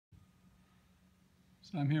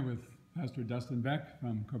So I'm here with Pastor Dustin Beck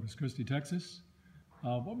from Corpus Christi, Texas.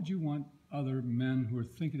 What would you want other men who are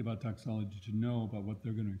thinking about doxology to know about what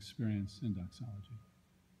they're going to experience in doxology?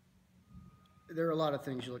 There are a lot of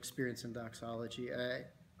things you'll experience in doxology.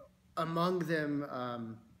 Among them,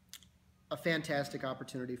 a fantastic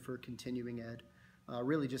opportunity for continuing ed,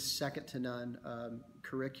 really just second to none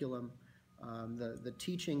curriculum. The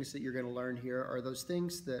teachings that you're going to learn here are those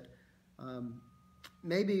things that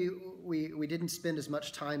maybe we didn't spend as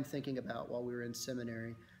much time thinking about while we were in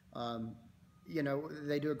seminary. You know,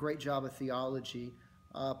 they do a great job of theology,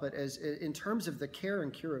 but in terms of the care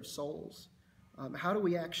and cure of souls, how do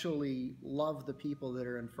we actually love the people that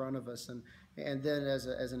are in front of us? And then as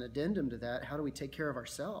an addendum to that, how do we take care of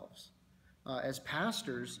ourselves? As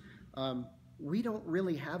pastors, we don't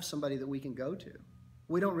really have somebody that we can go to.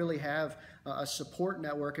 We don't really have a support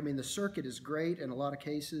network. I mean, the circuit is great in a lot of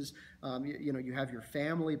cases. You know, you have your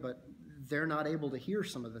family, but they're not able to hear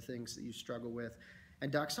some of the things that you struggle with.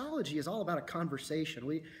 And doxology is all about a conversation.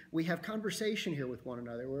 We have conversation here with one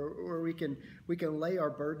another where we can lay our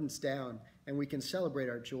burdens down and we can celebrate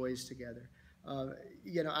our joys together.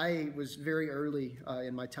 You know, I was very early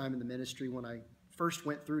in my time in the ministry when I first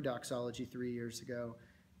went through doxology 3 years ago,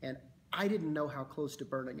 and I didn't know how close to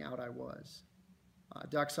burning out I was.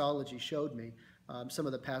 Doxology showed me some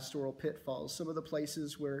of the pastoral pitfalls, some of the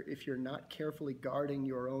places where if you're not carefully guarding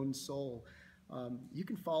your own soul, you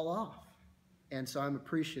can fall off. And so I'm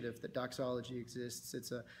appreciative that doxology exists.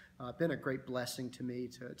 It's been a great blessing to me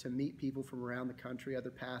to meet people from around the country,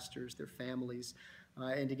 other pastors, their families,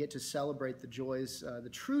 and to get to celebrate the joys, the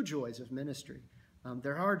true joys of ministry.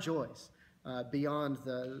 There are joys beyond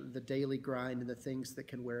the daily grind and the things that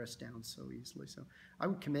can wear us down so easily. So I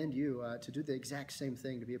would commend you to do the exact same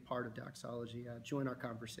thing, to be a part of doxology. Join our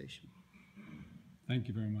conversation. Thank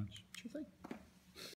you very much. Sure thing.